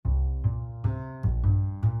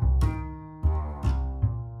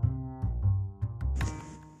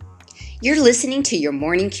You're listening to Your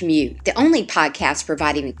Morning Commute, the only podcast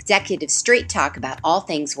providing executives straight talk about all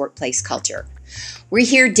things workplace culture. We're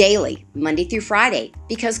here daily, Monday through Friday,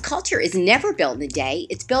 because culture is never built in a day,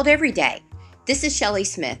 it's built every day. This is Shelley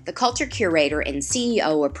Smith, the culture curator and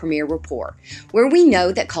CEO of Premier Rapport, where we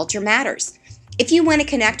know that culture matters. If you want to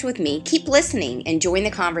connect with me, keep listening and join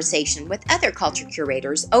the conversation with other culture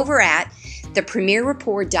curators over at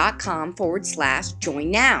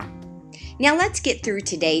thepremierrapport.com/join now. Now let's get through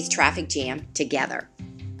today's traffic jam together.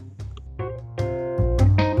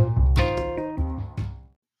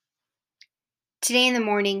 Today in the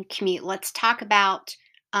morning commute, let's talk about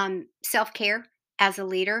self-care as a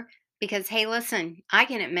leader because, hey, listen, I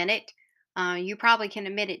can admit it. You probably can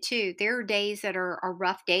admit it too. There are days that are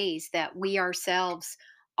rough days that we ourselves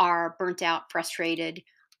are burnt out, frustrated,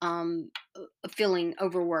 feeling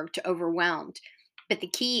overworked, overwhelmed. But the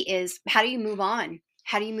key is, how do you move on?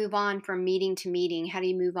 How do you move on from meeting to meeting? How do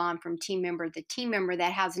you move on from team member to team member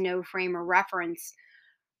that has no frame of reference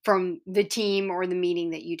from the team or the meeting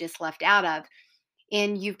that you just left out of?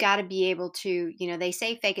 And you've got to be able to, they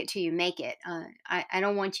say fake it till you make it. I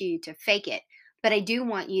don't want you to fake it, but I do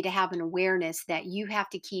want you to have an awareness that you have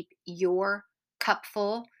to keep your cup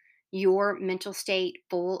full, your mental state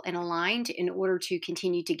full and aligned in order to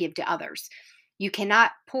continue to give to others. You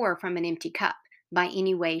cannot pour from an empty cup by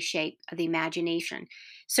any way, shape of the imagination.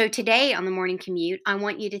 So today on the morning commute, I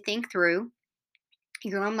want you to think through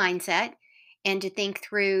your own mindset and to think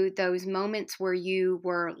through those moments where you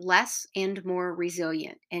were less and more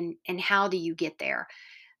resilient, and how do you get there.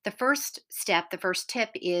 The first step, the first tip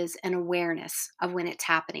is an awareness of when it's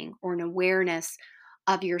happening, or an awareness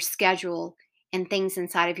of your schedule and things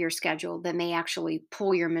inside of your schedule that may actually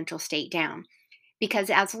pull your mental state down. Because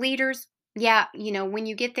as leaders, yeah, when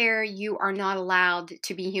you get there, you are not allowed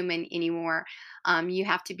to be human anymore. You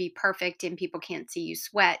have to be perfect and people can't see you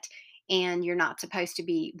sweat. And you're not supposed to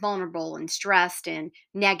be vulnerable and stressed and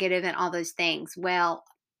negative and all those things. Well,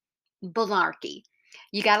 malarkey.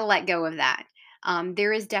 You got to let go of that.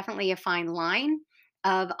 There is definitely a fine line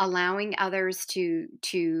of allowing others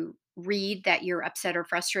to read that you're upset or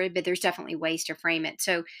frustrated, but there's definitely ways to frame it.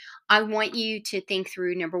 So I want you to think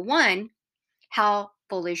through, number one, how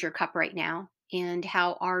full is your cup right now? And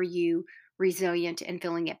how are you resilient and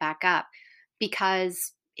filling it back up?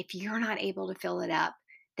 Because if you're not able to fill it up,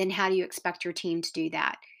 then how do you expect your team to do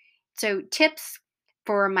that? So, tips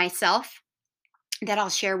for myself that I'll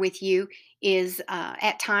share with you is,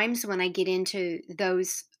 at times when I get into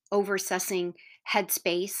those oversussing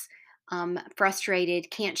headspace,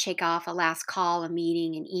 frustrated, can't shake off a last call, a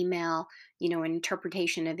meeting, an email, an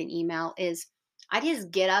interpretation of an email, is I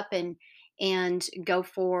just get up and go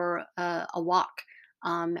for a walk.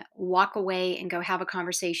 Walk away and go have a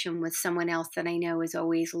conversation with someone else that I know is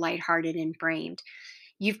always lighthearted and framed.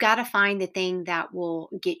 You've got to find the thing that will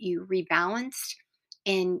get you rebalanced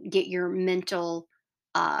and get your mental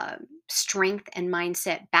uh, strength and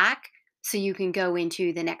mindset back so you can go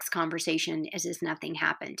into the next conversation as if nothing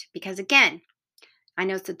happened. Because again, I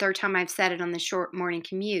know it's the third time I've said it on the short morning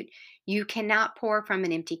commute. You cannot pour from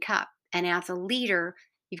an empty cup. And as a leader,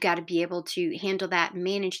 you've got to be able to handle that and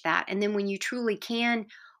manage that. And then when you truly can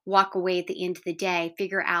walk away at the end of the day,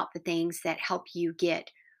 figure out the things that help you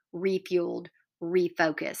get refueled,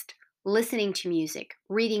 refocused, listening to music,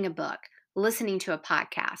 reading a book, listening to a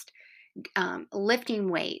podcast, lifting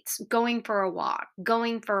weights, going for a walk,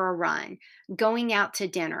 going for a run, going out to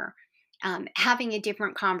dinner, having a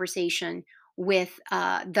different conversation with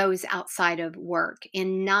those outside of work,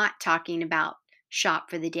 and not talking about shop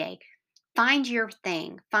for the day. Find your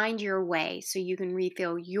thing, find your way so you can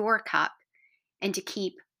refill your cup and to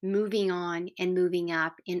keep moving on and moving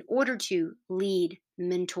up in order to lead,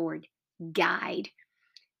 mentor, guide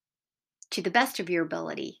to the best of your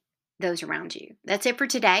ability those around you. That's it for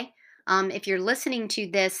today. If you're listening to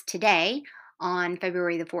this today on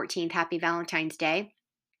February the 14th, happy Valentine's Day.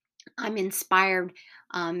 I'm inspired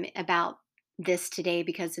about this today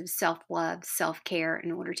because of self love, self care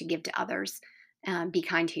in order to give to others. Be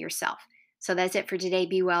kind to yourself. So that's it for today.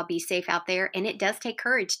 Be well, be safe out there. And it does take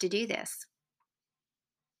courage to do this.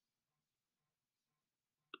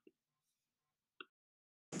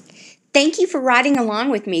 Thank you for riding along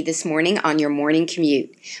with me this morning on your morning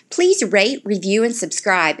commute. Please rate, review, and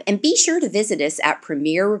subscribe, and be sure to visit us at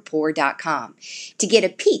premierrapport.com to get a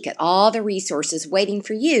peek at all the resources waiting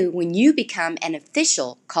for you when you become an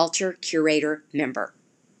official Culture Curator member.